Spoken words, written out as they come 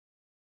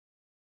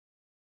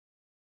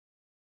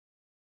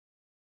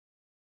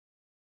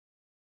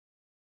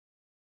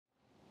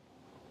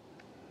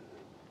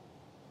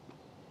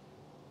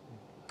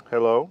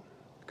Hello,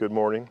 good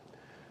morning.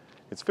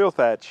 It's Phil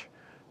Thatch,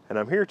 and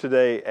I'm here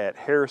today at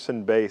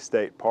Harrison Bay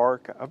State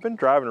Park. I've been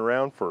driving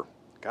around for,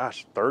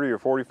 30 or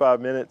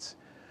 45 minutes,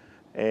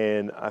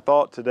 and I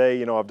thought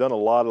today, I've done a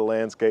lot of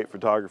landscape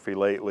photography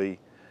lately,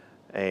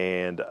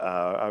 and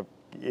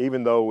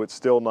even though it's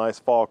still nice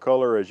fall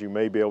color, as you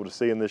may be able to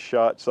see in this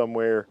shot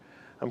somewhere,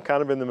 I'm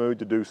kind of in the mood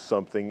to do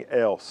something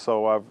else.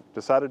 So I've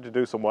decided to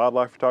do some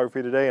wildlife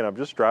photography today, and I'm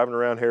just driving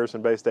around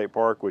Harrison Bay State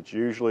Park, which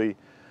usually,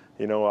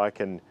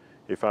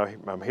 if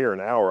I'm here an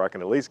hour, I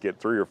can at least get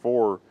 3 or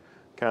 4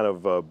 kind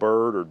of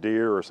bird or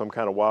deer or some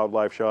kind of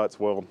wildlife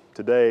shots. Well,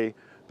 today,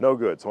 no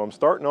good. So I'm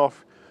starting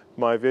off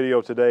my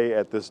video today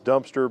at this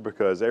dumpster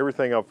because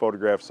everything I've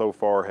photographed so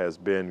far has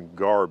been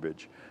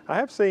garbage. I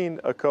have seen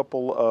a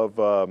couple of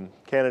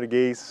Canada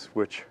geese,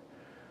 which,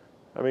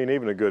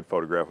 even a good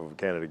photograph of a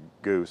Canada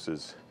goose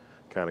is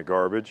kind of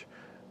garbage.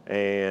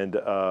 And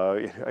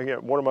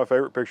one of my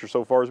favorite pictures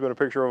so far has been a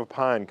picture of a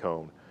pine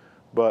cone.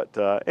 But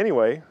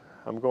anyway,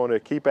 I'm going to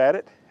keep at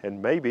it,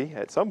 and maybe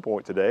at some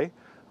point today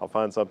I'll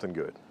find something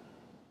good.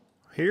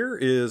 Here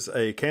is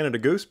a Canada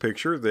goose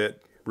picture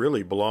that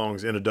really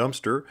belongs in a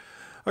dumpster.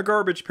 A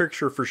garbage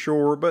picture for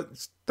sure,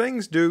 but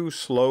things do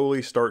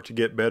slowly start to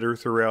get better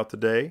throughout the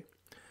day.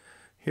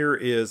 Here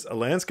is a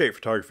landscape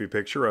photography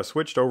picture. I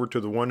switched over to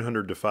the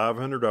 100 to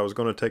 500. I was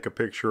going to take a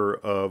picture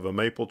of a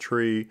maple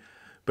tree,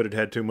 but it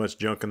had too much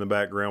junk in the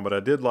background. But I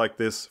did like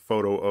this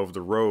photo of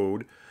the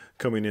road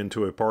coming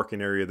into a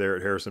parking area there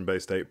at Harrison Bay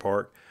State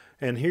Park.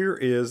 And here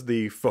is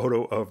the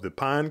photo of the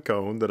pine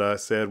cone that I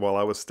said while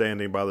I was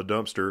standing by the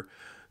dumpster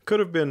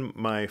could have been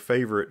my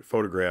favorite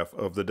photograph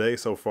of the day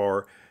so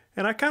far.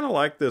 And I kind of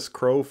like this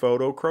crow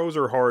photo. Crows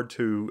are hard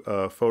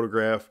to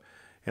photograph,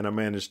 and I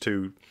managed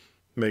to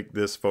make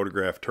this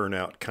photograph turn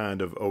out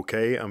kind of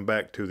okay. I'm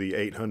back to the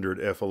 800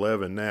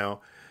 f11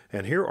 now,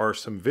 and here are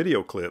some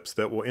video clips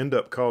that will end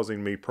up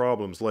causing me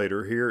problems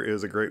later. Here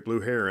is a great blue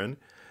heron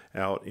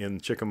out in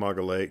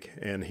Chickamauga Lake,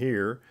 and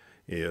here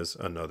is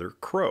another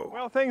crow.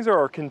 Well, things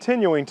are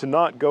continuing to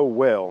not go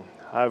well.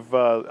 I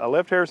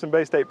left Harrison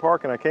Bay State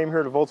Park and I came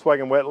here to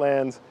Volkswagen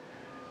Wetlands.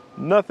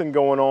 Nothing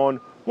going on.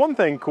 One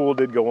thing cool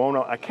did go on.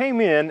 I came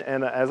in,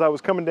 and as I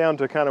was coming down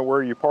to kind of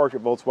where you park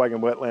at Volkswagen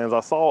Wetlands, I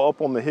saw up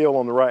on the hill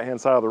on the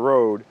right-hand side of the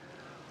road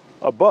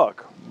a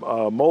buck,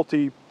 a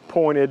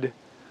multi-pointed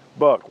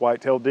buck,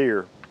 white-tailed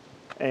deer.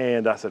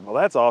 And I said, well,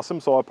 that's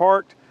awesome. So I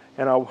parked,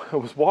 and I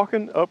was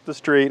walking up the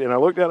street, and I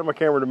looked down at my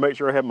camera to make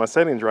sure I had my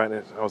settings right,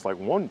 and I was like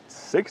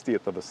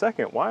 1/60th of a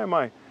second. Why am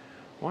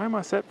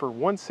I set for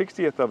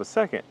 1/60th of a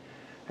second?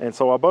 And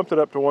so I bumped it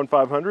up to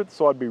 1/500th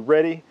so I'd be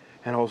ready.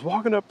 And I was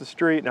walking up the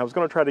street, and I was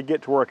going to try to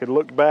get to where I could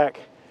look back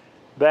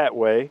that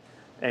way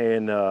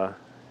and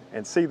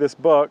see this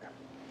buck.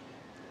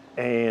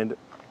 And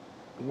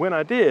when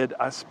I did,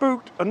 I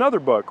spooked another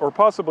buck, or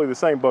possibly the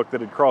same buck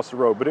that had crossed the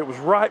road, but it was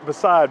right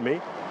beside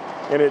me,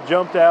 and it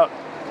jumped out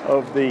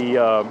of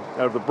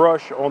the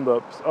brush on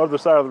the other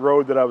side of the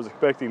road that I was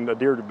expecting a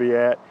deer to be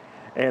at,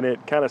 and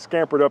it kind of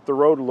scampered up the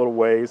road a little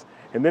ways,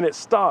 and then it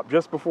stopped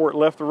just before it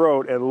left the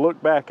road and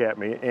looked back at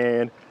me.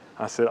 And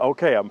I said,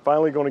 okay, I'm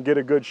finally going to get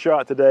a good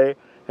shot today,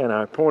 and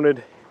I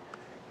pointed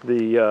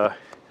the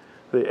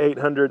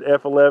 800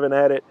 f11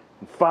 at it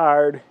and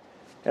fired,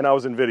 and I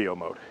was in video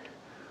mode.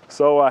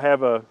 So I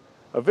have a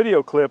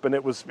video clip, and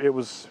it would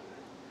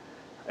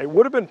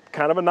have been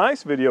kind of a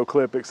nice video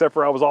clip, except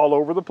for I was all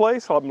over the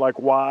place. I'm like,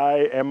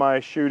 why am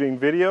I shooting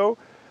video?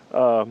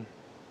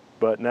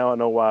 But now I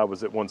know why I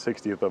was at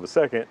 1/60th of a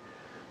second,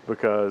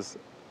 because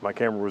my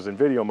camera was in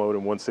video mode,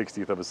 and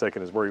 1/60th of a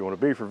second is where you want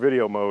to be for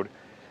video mode.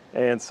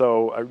 And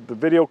so the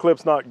video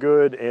clip's not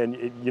good, and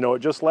it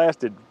just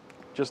lasted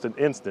just an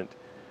instant,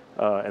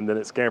 and then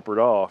it scampered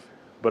off.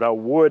 But I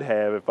would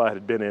have, if I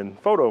had been in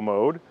photo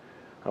mode,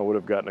 I would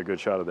have gotten a good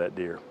shot of that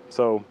deer.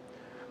 So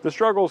the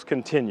struggles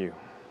continue.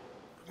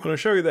 I'm going to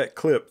show you that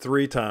clip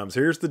 3 times.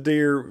 Here's the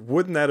deer.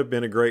 Wouldn't that have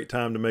been a great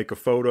time to make a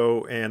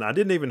photo? And I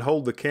didn't even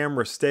hold the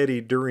camera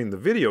steady during the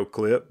video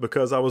clip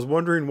because I was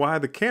wondering why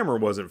the camera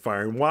wasn't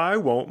firing. Why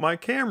won't my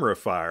camera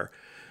fire?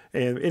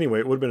 And anyway,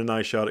 it would have been a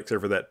nice shot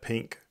except for that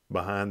pink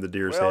behind the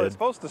deer's head. Well, it's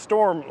supposed to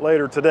storm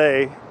later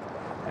today,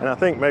 and I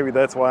think maybe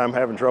that's why I'm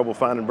having trouble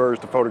finding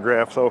birds to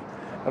photograph. So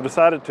I've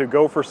decided to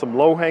go for some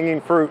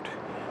low-hanging fruit,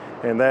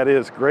 and that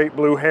is great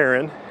blue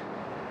heron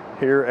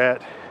here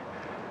at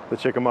the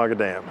Chickamauga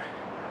Dam.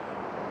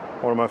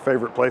 One of my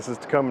favorite places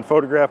to come and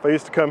photograph. I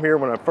used to come here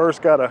when I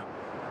first got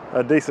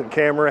a decent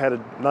camera. I had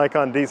a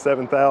Nikon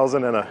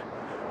D7000 and a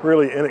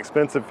really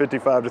inexpensive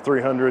 55 to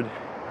 300,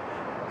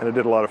 and I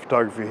did a lot of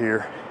photography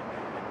here.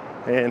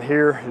 And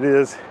here it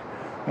is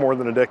more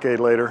than a decade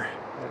later,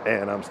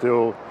 and I'm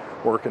still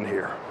working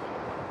here.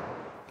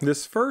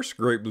 This first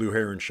great blue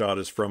heron shot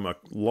is from a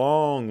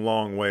long,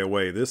 long way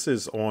away. This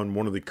is on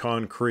one of the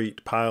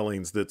concrete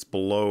pilings that's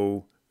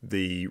below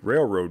the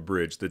railroad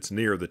bridge that's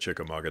near the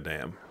Chickamauga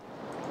Dam.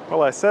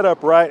 Well, I set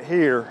up right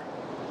here.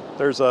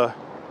 There's a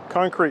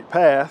concrete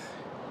path,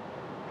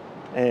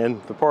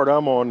 and the part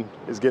I'm on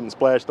is getting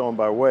splashed on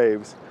by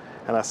waves.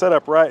 And I set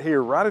up right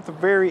here, right at the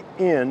very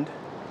end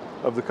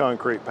of the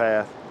concrete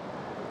path,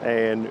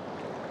 and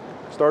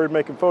started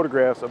making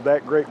photographs of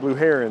that great blue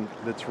heron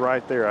that's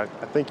right there. I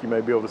think you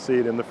may be able to see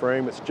it in the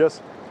frame. It's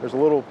just, there's a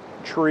little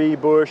tree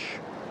bush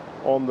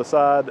on the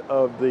side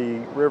of the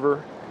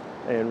river,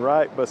 and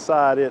right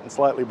beside it and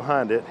slightly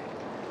behind it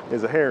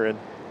is a heron.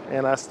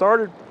 And I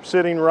started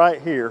sitting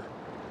right here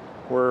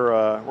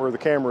where the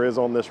camera is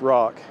on this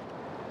rock,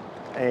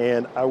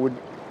 and I would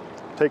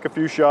take a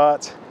few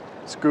shots,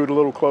 scoot a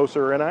little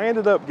closer, and I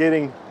ended up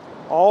getting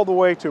all the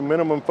way to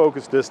minimum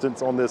focus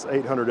distance on this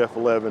 800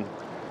 f11,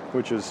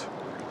 which is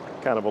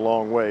kind of a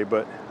long way,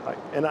 but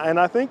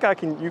I think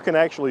you can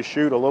actually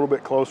shoot a little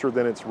bit closer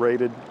than its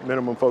rated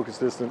minimum focus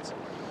distance.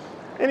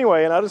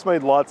 Anyway, and I just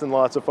made lots and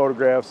lots of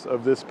photographs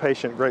of this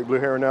patient great blue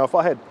heron. Now, if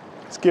I had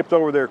skipped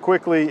over there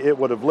quickly, it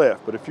would have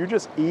left, but if you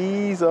just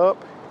ease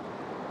up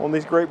on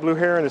these great blue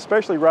heron,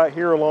 especially right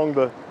here along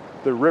the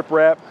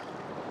riprap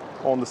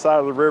on the side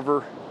of the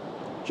river,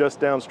 just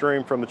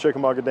downstream from the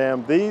Chickamauga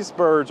Dam, these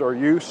birds are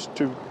used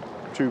to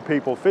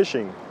people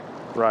fishing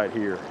right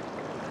here.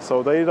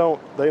 So they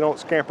don't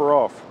scamper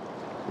off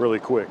really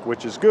quick,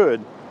 which is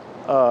good.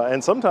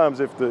 And sometimes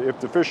if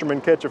the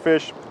fishermen catch a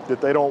fish that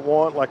they don't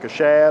want, like a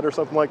shad or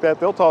something like that,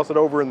 they'll toss it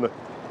over and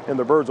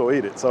the birds will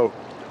eat it. So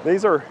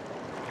these are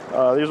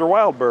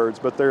wild birds,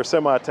 but they're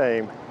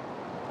semi-tame,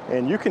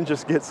 and you can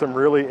just get some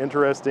really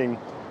interesting,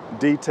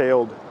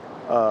 detailed,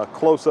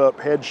 close-up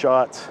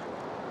headshots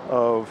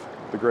of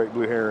the great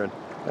blue heron,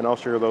 and I'll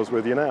share those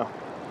with you now.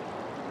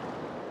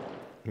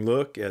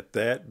 Look at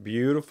that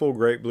beautiful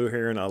great blue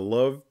heron. I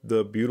love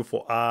the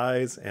beautiful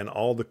eyes and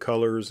all the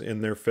colors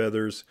in their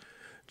feathers.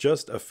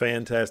 Just a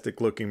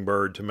fantastic looking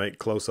bird to make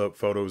close-up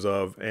photos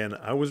of, and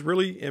I was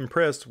really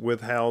impressed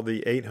with how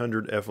the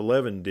 800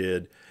 f11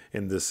 did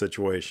in this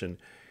situation.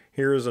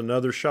 Here is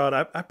another shot.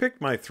 I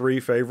picked my 3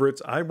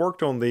 favorites. I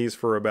worked on these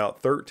for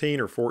about 13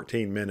 or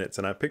 14 minutes,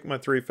 and I picked my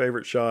 3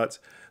 favorite shots.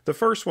 The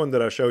first one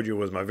that I showed you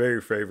was my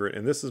very favorite,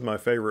 and this is my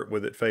favorite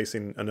with it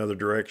facing another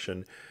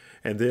direction.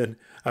 And then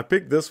I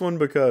picked this one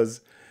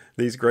because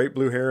these great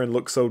blue heron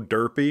look so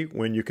derpy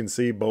when you can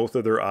see both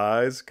of their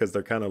eyes, because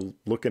they're kind of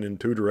looking in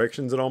 2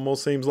 directions, it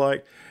almost seems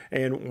like.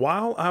 And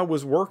while I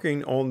was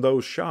working on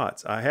those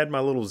shots, I had my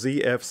little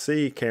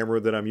ZFC camera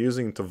that I'm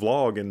using to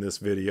vlog in this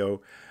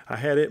video. I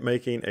had it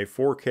making a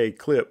 4K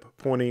clip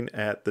pointing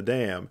at the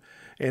dam.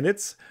 And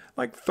it's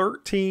like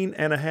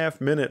 13.5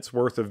 minutes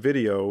worth of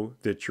video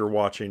that you're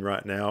watching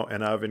right now,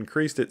 and I've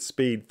increased its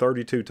speed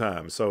 32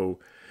 times. So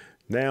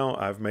now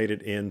I've made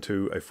it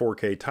into a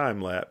 4K time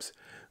lapse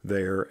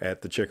there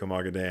at the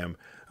Chickamauga Dam.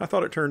 I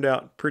thought it turned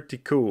out pretty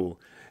cool.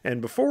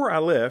 And before I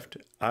left,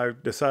 I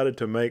decided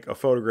to make a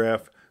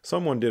photograph.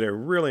 Someone did a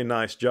really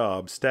nice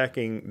job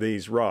stacking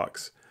these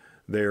rocks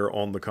there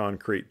on the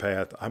concrete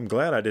path. I'm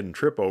glad I didn't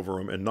trip over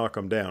them and knock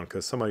them down,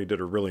 because somebody did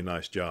a really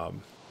nice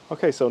job.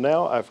 Okay, so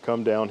now I've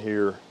come down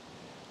here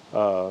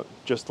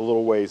just a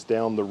little ways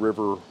down the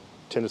river,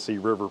 Tennessee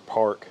River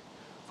Park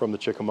from the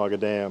Chickamauga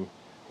Dam.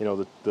 You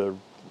know, the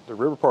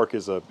river park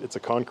is it's a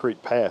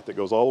concrete path that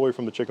goes all the way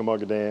from the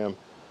Chickamauga Dam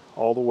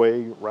all the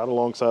way right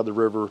alongside the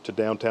river to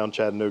downtown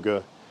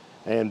Chattanooga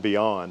and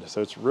beyond.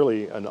 So it's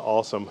really an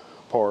awesome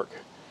park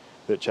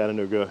that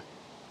Chattanooga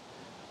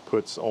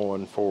puts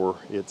on for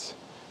its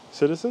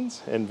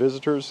citizens, and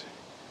visitors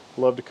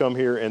love to come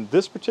here. And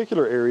this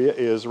particular area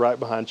is right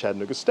behind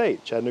Chattanooga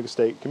State. Chattanooga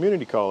State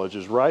Community College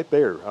is right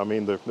there. I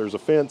mean, there's a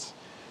fence,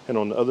 and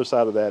on the other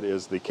side of that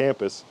is the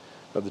campus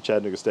of the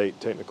Chattanooga State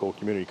Technical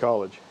Community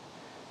College.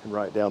 And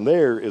right down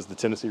there is the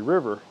Tennessee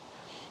River.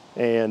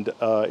 And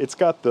it's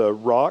got the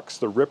rocks,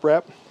 the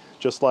riprap,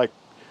 just like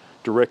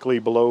directly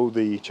below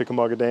the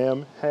Chickamauga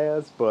Dam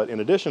has. But in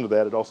addition to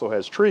that, it also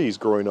has trees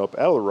growing up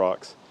out of the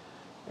rocks,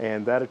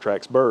 and that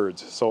attracts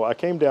birds. So I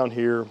came down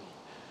here.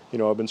 You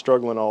know, I've been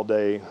struggling all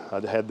day. I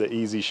had the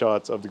easy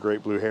shots of the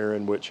great blue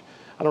heron, which,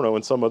 I don't know,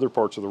 in some other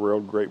parts of the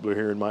world, great blue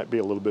heron might be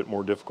a little bit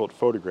more difficult to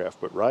photograph.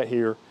 But right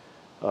here,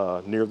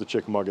 near the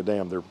Chickamauga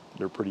Dam,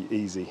 they're pretty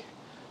easy.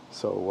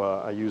 So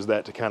I use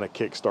that to kind of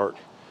kickstart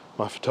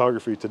my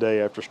photography today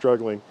after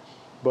struggling.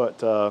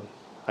 But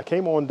I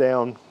came on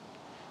down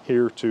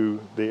here to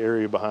the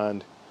area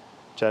behind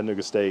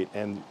Chattanooga State,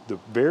 and the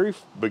very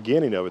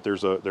beginning of it,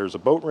 there's a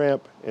boat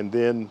ramp, and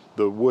then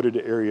the wooded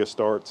area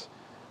starts.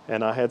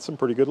 And I had some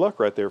pretty good luck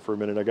right there for a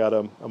minute. I got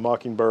a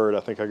mockingbird, I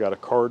think I got a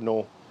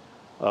cardinal,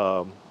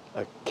 a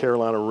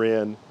Carolina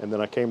wren, and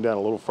then I came down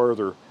a little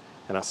further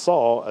and I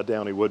saw a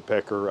downy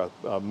woodpecker,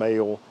 a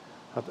male.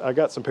 I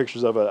got some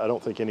pictures of it. I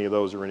don't think any of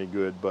those are any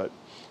good, but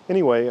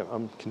anyway,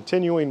 I'm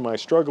continuing my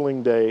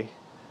struggling day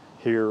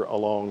here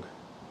along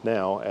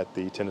now at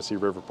the Tennessee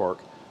River Park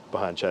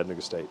behind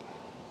Chattanooga State.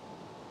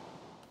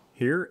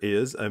 Here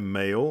is a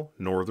male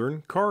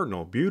northern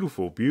cardinal.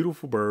 Beautiful,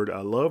 beautiful bird.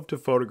 I love to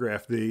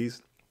photograph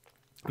these.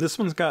 This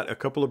one's got a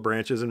couple of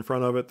branches in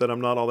front of it that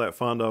I'm not all that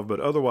fond of, but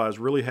otherwise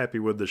really happy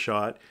with the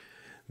shot.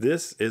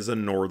 This is a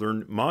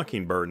northern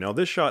mockingbird. Now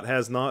this shot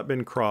has not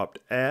been cropped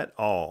at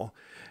all,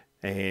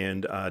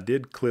 and I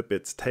did clip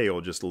its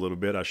tail just a little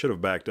bit. I should have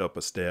backed up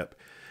a step.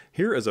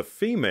 Here is a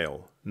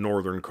female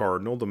northern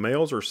cardinal. The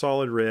males are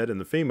solid red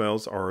and the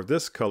females are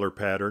this color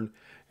pattern,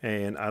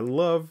 And I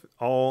love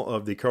all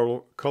of the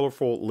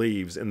colorful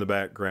leaves in the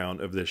background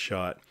of this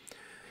shot.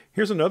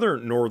 Here's another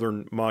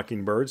northern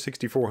mockingbird,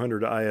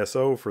 6400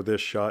 ISO for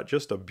this shot.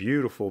 Just a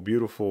beautiful,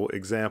 beautiful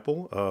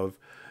example of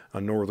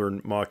a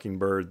northern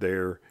mockingbird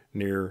there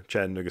near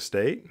Chattanooga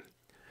State.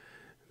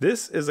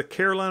 This is a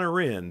Carolina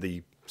wren,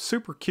 the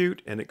super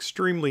cute and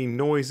extremely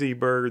noisy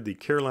bird, the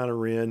Carolina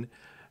wren.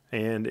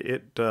 And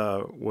it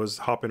was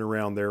hopping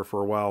around there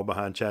for a while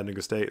behind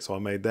Chattanooga State, so I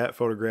made that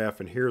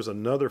photograph. And here's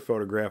another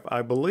photograph,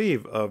 I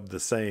believe, of the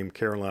same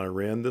Carolina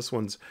wren. This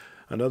one's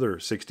another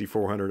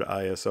 6400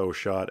 ISO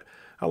shot.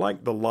 I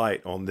like the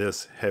light on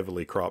this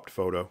heavily cropped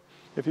photo.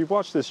 If you've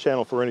watched this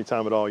channel for any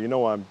time at all, you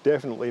know I'm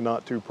definitely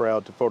not too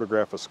proud to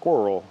photograph a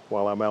squirrel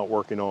while I'm out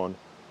working on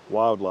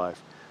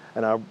wildlife.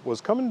 And I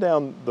was coming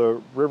down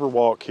the river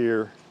walk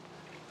here,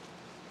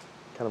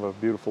 kind of a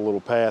beautiful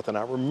little path, and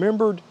I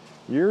remembered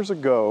years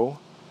ago,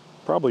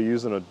 probably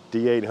using a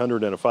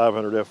D800 and a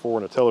 500 f4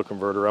 and a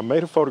teleconverter, I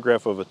made a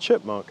photograph of a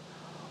chipmunk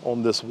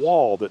on this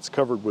wall that's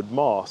covered with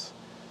moss.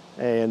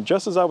 And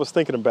just as I was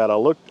thinking about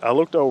it, I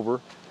looked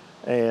over,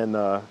 and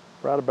right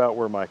about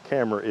where my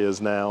camera is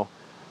now,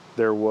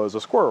 there was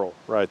a squirrel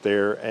right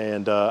there.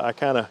 And I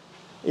kind of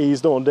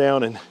eased on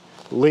down and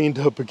leaned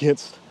up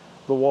against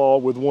the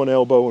wall with one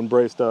elbow and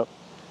braced up.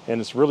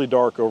 And it's really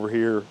dark over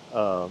here,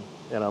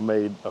 and I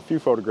made a few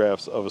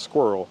photographs of a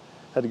squirrel.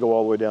 Had to go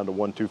all the way down to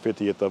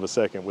 1/250th of a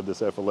second with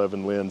this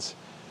f11 lens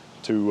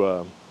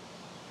to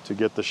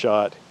get the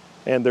shot.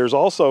 And there's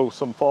also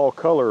some fall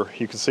color.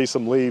 You can see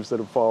some leaves that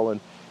have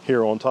fallen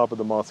here on top of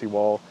the mossy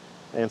wall.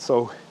 And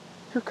so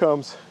here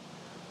comes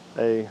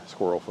a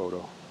squirrel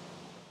photo.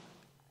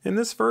 In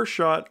this first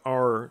shot,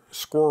 our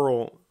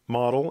squirrel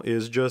model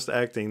is just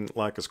acting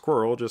like a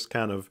squirrel, just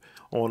kind of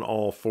on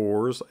all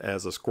fours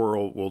as a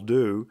squirrel will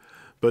do.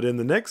 But in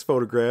the next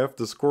photograph,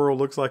 the squirrel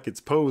looks like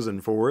it's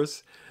posing for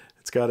us.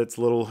 It's got its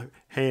little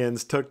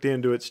hands tucked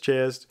into its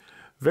chest.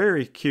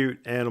 Very cute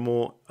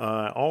animal.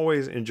 I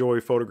always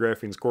enjoy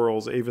photographing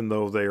squirrels, even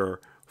though they are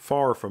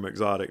far from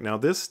exotic. Now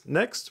this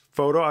next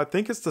photo, I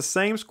think it's the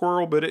same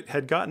squirrel, but it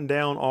had gotten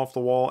down off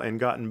the wall and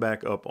gotten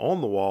back up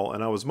on the wall,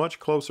 and I was much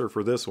closer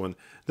for this one.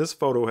 This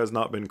photo has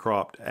not been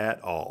cropped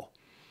at all.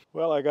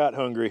 Well, I got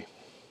hungry,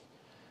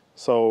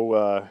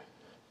 so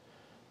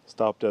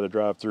stopped at a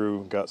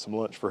drive-thru, got some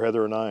lunch for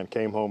Heather and I, and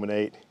came home and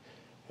ate.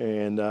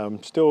 And I'm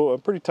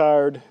pretty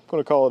tired. I'm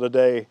going to call it a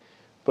day.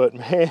 But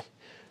man,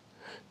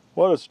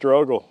 what a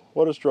struggle.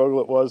 What a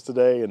struggle it was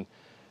today.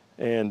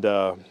 And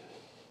I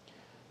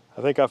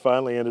think I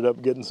finally ended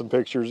up getting some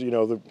pictures. You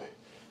know,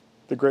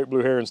 the great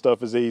blue heron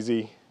stuff is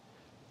easy,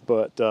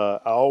 but I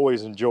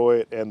always enjoy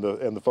it. And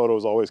the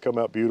photos always come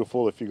out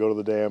beautiful if you go to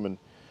the dam and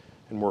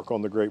work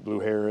on the great blue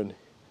heron.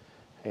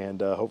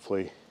 And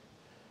hopefully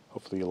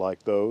you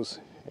like those.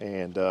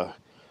 And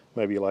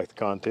maybe you like the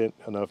content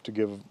enough to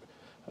give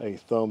a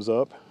thumbs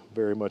up.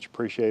 Very much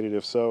appreciated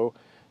if so.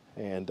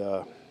 And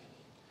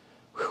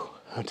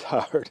I'm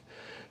tired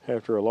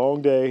after a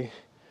long day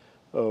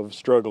of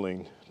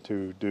struggling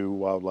to do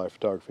wildlife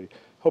photography.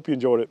 Hope you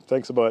enjoyed it.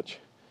 Thanks a bunch.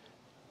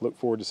 Look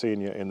forward to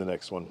seeing you in the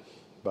next one.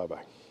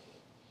 Bye-bye.